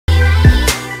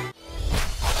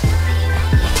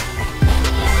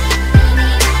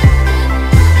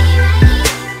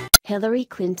Hillary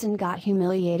Clinton got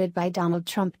humiliated by Donald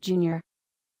Trump Jr.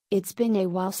 It's been a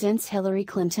while since Hillary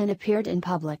Clinton appeared in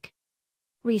public.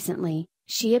 Recently,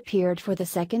 she appeared for the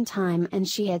second time and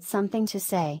she had something to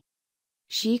say.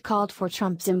 She called for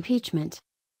Trump's impeachment.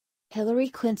 Hillary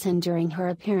Clinton during her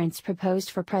appearance proposed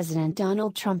for President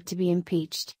Donald Trump to be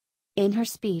impeached. In her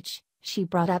speech, she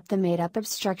brought up the made-up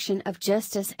obstruction of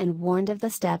justice and warned of the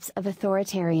steps of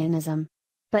authoritarianism.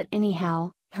 But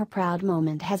anyhow, her proud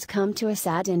moment has come to a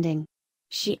sad ending.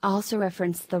 She also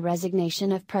referenced the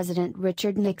resignation of President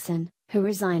Richard Nixon, who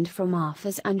resigned from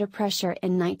office under pressure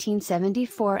in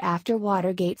 1974 after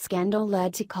Watergate scandal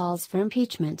led to calls for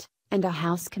impeachment, and a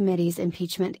House committee's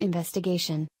impeachment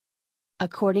investigation.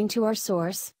 According to our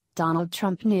source, Donald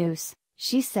Trump News,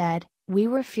 she said, "We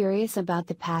were furious about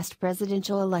the past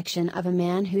presidential election of a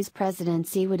man whose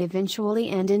presidency would eventually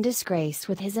end in disgrace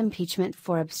with his impeachment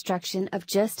for obstruction of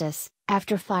justice,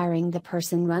 after firing the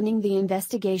person running the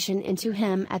investigation into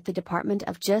him at the Department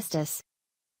of Justice."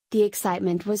 The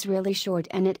excitement was really short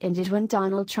and it ended when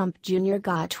Donald Trump Jr.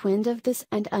 got wind of this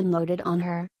and unloaded on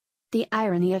her. The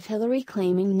irony of Hillary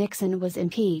claiming Nixon was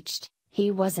impeached,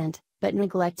 he wasn't, but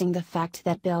neglecting the fact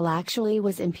that Bill actually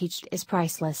was impeached is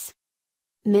priceless.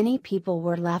 Many people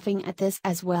were laughing at this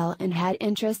as well and had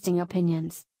interesting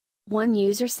opinions. One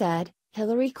user said,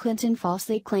 "Hillary Clinton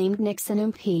falsely claimed Nixon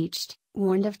impeached,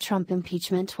 warned of Trump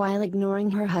impeachment while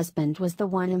ignoring her husband was the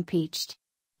one impeached."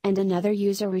 And another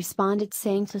user responded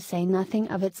saying to say nothing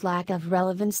of its lack of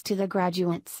relevance to the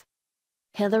graduates.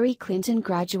 Hillary Clinton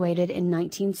graduated in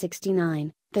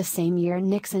 1969, the same year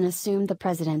Nixon assumed the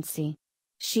presidency.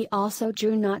 She also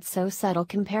drew not-so-subtle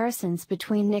comparisons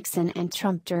between Nixon and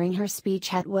Trump during her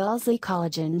speech at Wellesley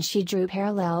College, and she drew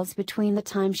parallels between the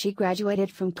time she graduated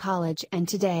from college and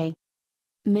today.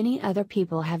 Many other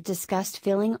people have discussed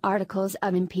filing articles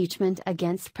of impeachment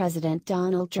against President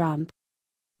Donald Trump.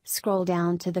 Scroll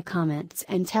down to the comments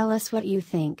and tell us what you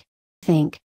think.